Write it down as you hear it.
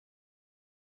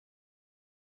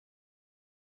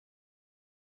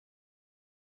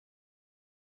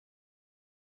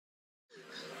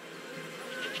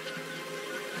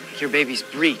Your baby's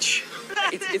breech.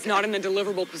 It's not in the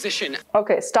deliverable position.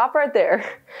 Okay, stop right there.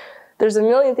 There's a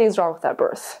million things wrong with that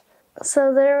birth.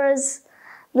 So there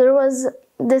was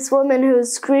this woman who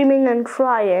was screaming and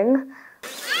crying.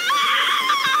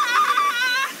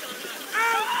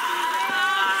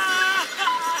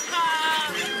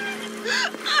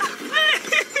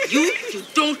 You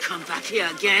don't come back here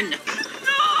again.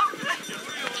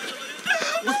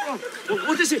 What's wrong?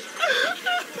 What is it?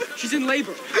 She's in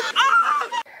labor.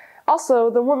 Also,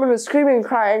 the woman was screaming and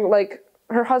crying like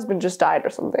her husband just died or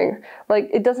something. Like,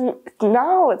 it doesn't,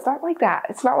 no, it's not like that.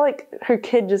 It's not like her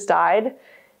kid just died.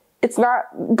 It's not,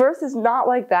 birth is not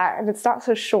like that, and it's not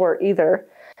so short either.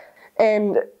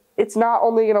 And it's not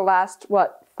only gonna last,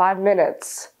 what, 5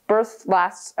 minutes? Birth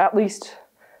lasts at least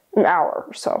an hour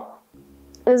or so.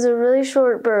 It was a really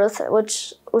short birth,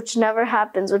 which never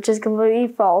happens, which is completely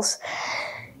false.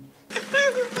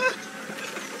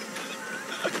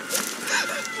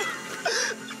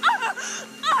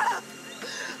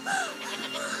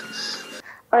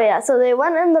 Oh yeah, so they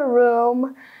went in the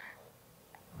room,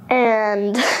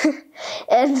 and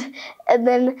and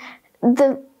then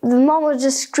the mom was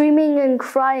just screaming and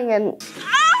crying and.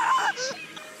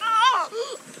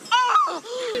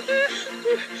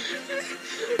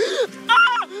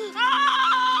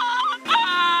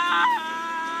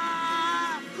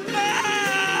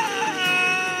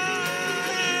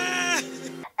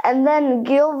 And then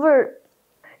Gilbert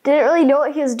didn't really know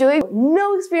what he was doing.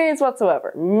 No experience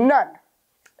whatsoever. None.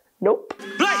 Nope.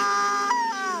 Blake!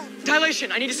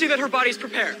 Dilation. I need to see that her body's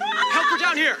prepared. Help her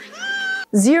down here.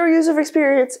 0 years of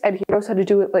experience, and he knows how to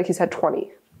do it like he's had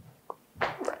 20.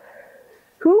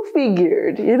 Who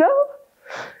figured, you know?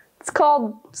 It's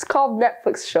called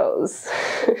Netflix shows.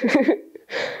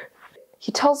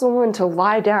 He tells a woman to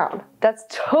lie down. That's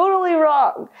totally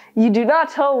wrong. You do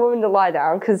not tell a woman to lie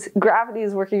down because gravity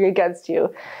is working against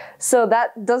you. So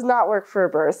that does not work for a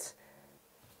birth.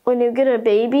 When you get a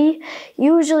baby,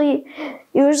 usually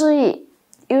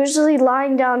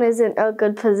lying down isn't a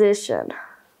good position.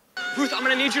 Ruth, I'm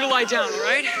gonna need you to lie down, all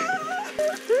right?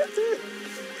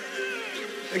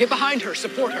 Now get behind her,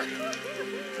 support her.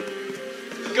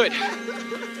 Good.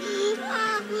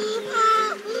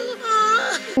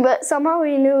 But somehow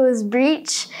he knew it was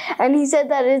Breech, and he said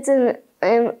that it's an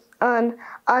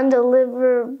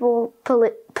undeliverable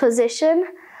position.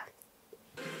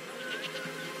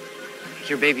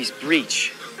 Your baby's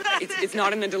breech. It's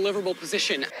not in the deliverable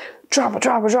position. Drama,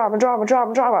 drama, drama, drama,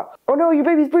 drama, drama. Oh no, your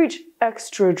baby's breech.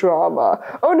 Extra drama.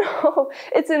 Oh no,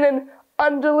 it's in an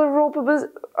undeliverable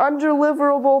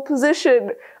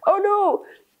position. Oh no,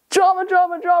 drama,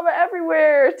 drama, drama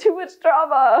everywhere. Too much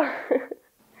drama.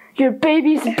 Your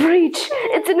baby's breech.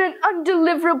 It's in an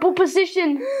undeliverable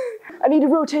position. I need to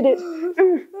rotate it.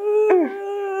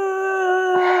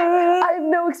 I have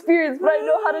no experience, but I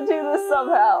know how to do this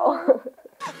somehow.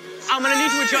 I'm gonna need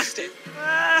to adjust it.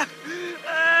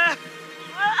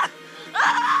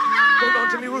 Hold on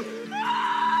to me, Ruth.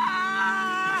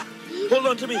 Hold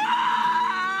on to me.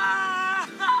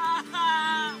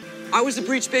 I was a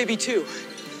breech baby too,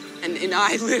 and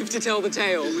I live to tell the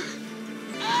tale.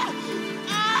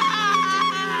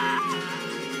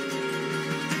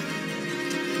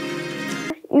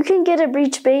 You can get a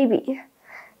breech baby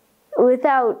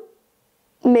without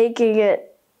making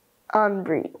it on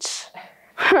breech.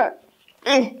 I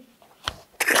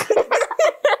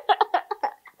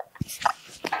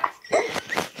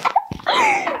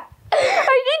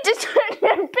need to turn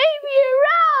your baby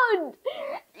around.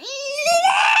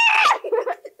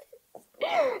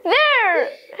 There.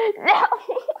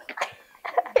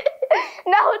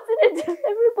 Now it's in a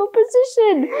deliverable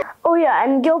position. Oh yeah,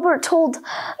 and Gilbert told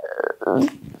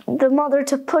the mother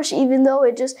to push, even though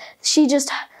she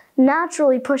just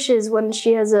naturally pushes when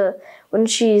she has a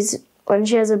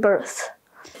birth.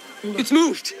 It's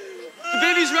moved. The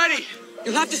baby's ready.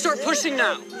 You'll have to start pushing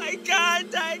now. I can't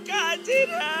do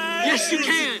that. Yes, you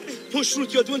can. Push,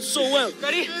 Ruth, you're doing so well.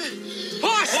 Ready?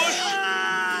 Push!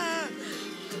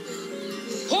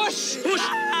 Push! Push!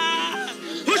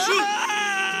 Push, Ruth!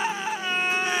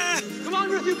 Come on,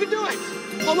 Ruth, you can do it.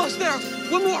 Almost there.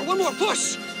 One more,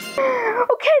 push.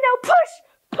 Okay, now push,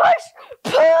 push,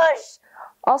 push.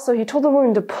 Also, he told the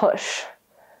woman to push.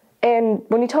 And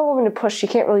when you tell a woman to push, she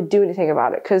can't really do anything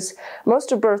about it because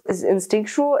most of birth is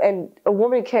instinctual and a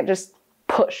woman can't just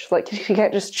push. Like, she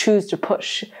can't just choose to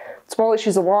push. It's more like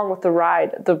she's along with the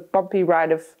ride, the bumpy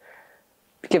ride of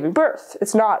giving birth.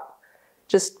 It's not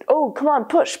just, oh, come on,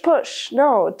 push, push.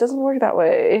 No, it doesn't work that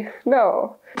way.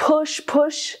 No. Push,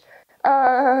 push,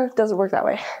 doesn't work that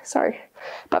way. Sorry.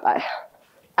 Bye-bye.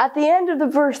 At the end of the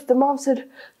birth, the mom said,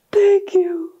 "Thank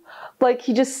you. like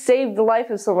he just saved the life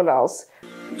of someone else.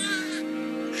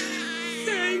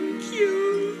 Thank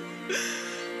you.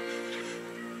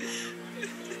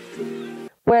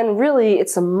 When really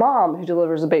it's a mom who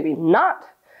delivers a baby, not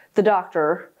the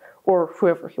doctor or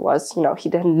whoever he was. You know, he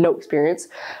had no experience,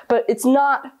 but it's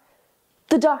not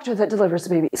the doctor that delivers the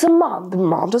baby. It's a mom. The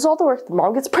mom does all the work. The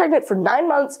mom gets pregnant for 9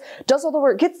 months, does all the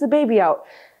work, gets the baby out.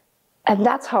 And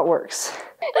that's how it works.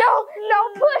 No,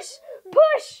 push,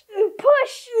 push,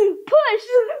 push, push,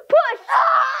 push.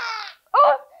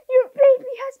 Oh, your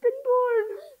baby has been born.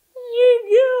 You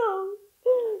go.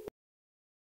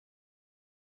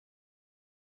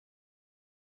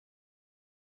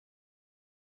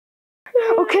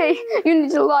 Okay, you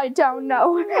need to lie down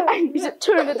now. I need to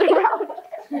turn it around.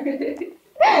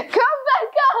 Come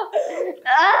back up.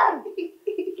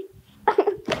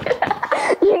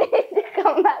 You need to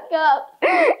come back up.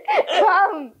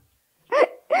 Come.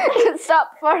 Stop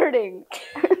farting.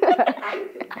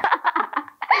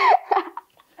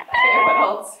 What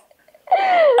else?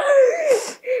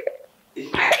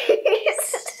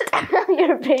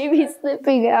 Your baby's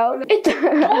slipping out.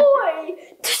 Boy!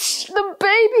 The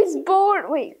baby's born.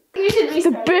 Wait.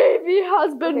 The baby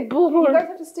has been born. You guys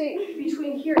have to stay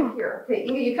between here and here. Okay,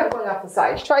 you kept going off the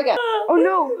side. Try again. Oh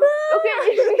no. Okay,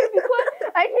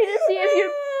 I need to see if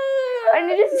you're... I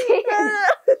need to see if...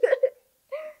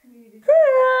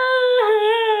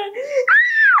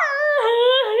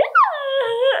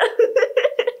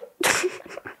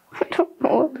 I don't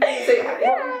know.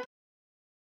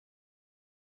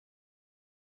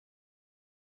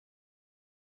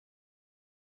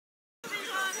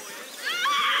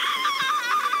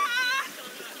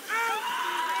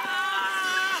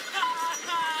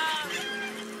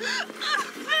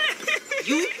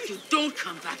 You don't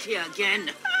come back here again.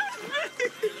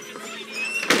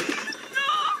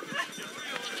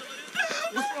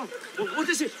 What's wrong? What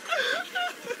is it?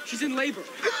 She's in labor.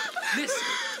 Miss,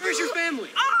 where's your family?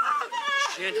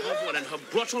 She ain't have one, and her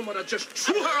brutal mother just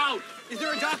threw her out. Is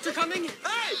there a doctor coming?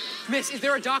 Hey! Miss, is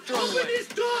there a doctor on the Open way? this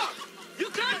door! You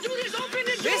can't do this! Open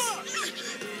this door!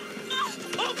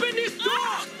 Open this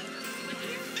door!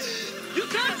 You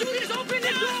can't do this! Open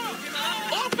the door!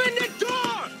 Open the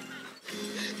door!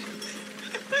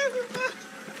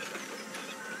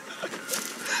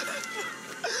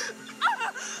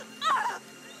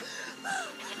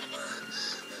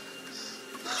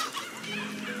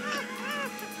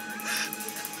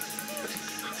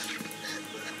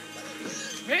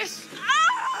 Miss?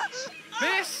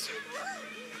 Miss?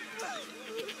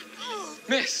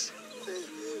 Miss?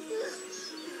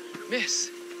 Miss?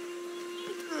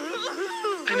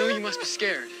 I know you must be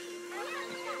scared.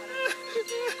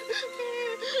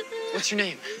 What's your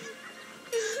name?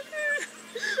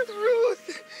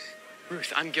 Ruth!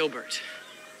 Ruth, I'm Gilbert.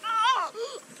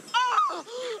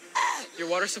 Your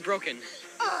water's so broken.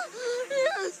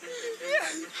 Yes!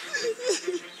 Yes!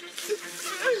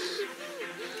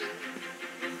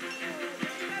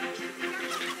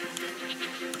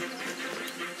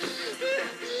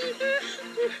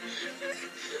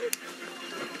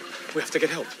 We have to get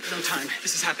help. No time.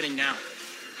 This is happening now.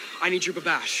 I need your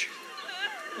babash.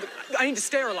 I need to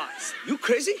sterilize. You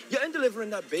crazy? You ain't delivering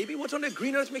that baby. What on the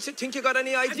green earth makes you think you got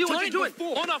any idea what you're doing?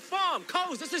 On a farm,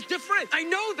 cows, this is different. I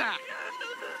know that.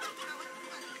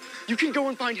 You can go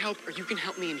and find help, or you can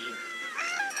help me in here.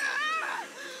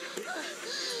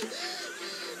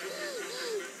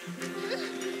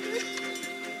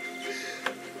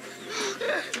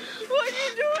 What are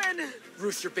you doing?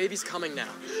 Ruth, your baby's coming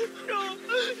now. No,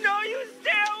 no, you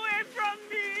stay away from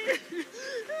me.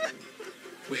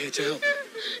 We're here to help.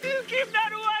 You keep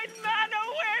that white man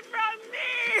away from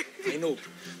me. I know.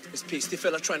 This pasty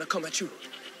fella trying to come at you.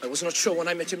 I was not sure when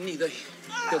I met him neither.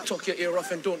 He'll talk your ear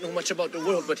off and don't know much about the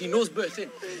world, but he knows birthing.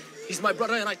 He's my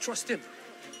brother and I trust him.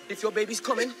 If your baby's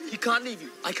coming, he can't leave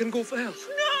you. I can go for help.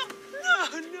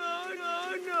 No.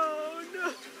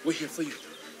 We're here for you.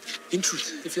 In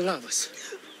truth, if you love us.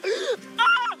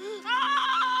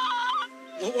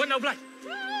 What now, Blind?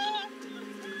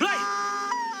 Blind!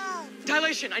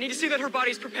 Dilation, I need to see that her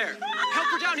body's prepared. Help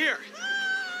her down here.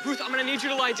 Ruth, I'm gonna need you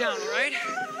to lie down, all right?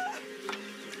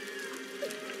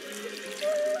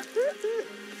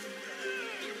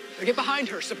 Now get behind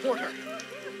her, support her.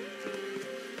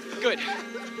 Good.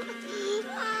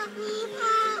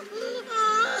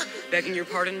 Begging your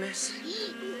pardon, miss?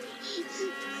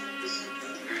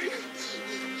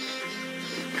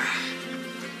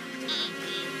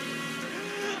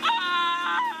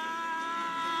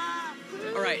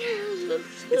 All right,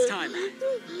 it's time. All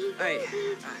right.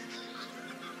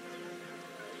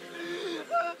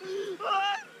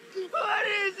 What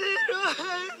is it?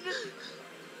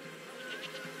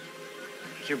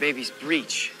 your baby's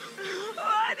breech.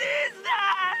 What is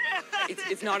that?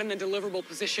 It's not in a deliverable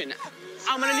position.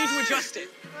 I'm gonna need to adjust it.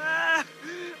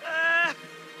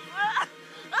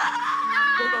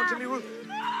 Hold on to me, Ruth.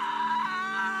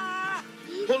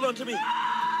 Hold on to me.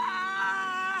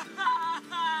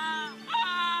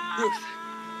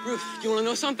 Ruth, you wanna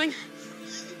know something?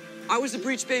 I was a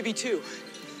breech baby too.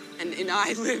 And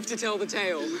I lived to tell the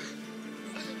tale.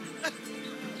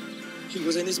 He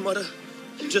was in his mother,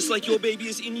 just like your baby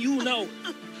is in you now.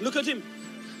 Look at him.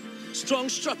 Strong,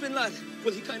 strapping lad.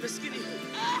 Well, he kind of skinny.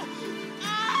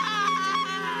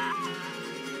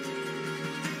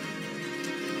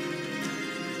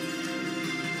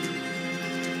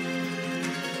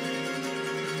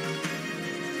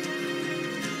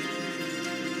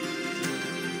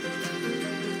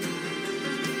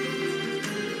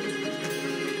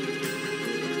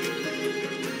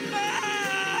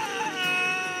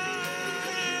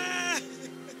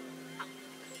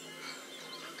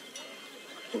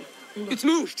 It's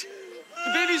moved.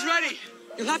 The baby's ready.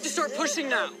 You'll have to start pushing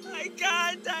now. I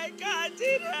can't,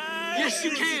 it hurts. Yes,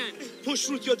 you can. Push,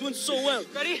 Ruth. You're doing so well.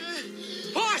 Ready?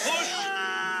 Push!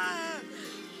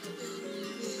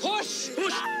 Push!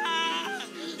 Push!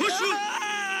 Push, Ruth.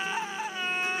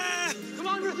 Come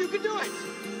on, Ruth, you can do it.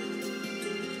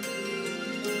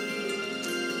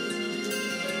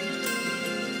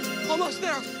 Almost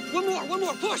there. One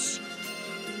more, push.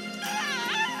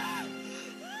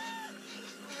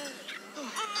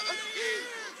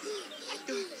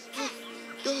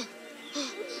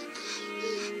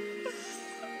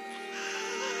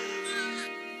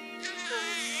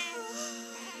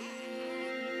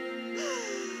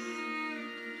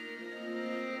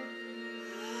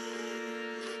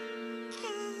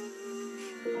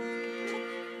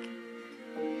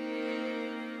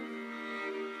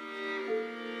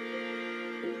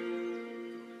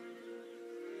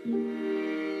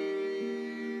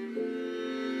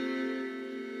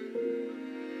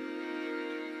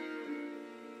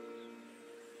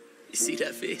 You see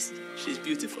that face? She's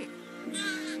beautiful.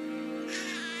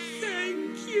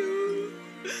 Thank you.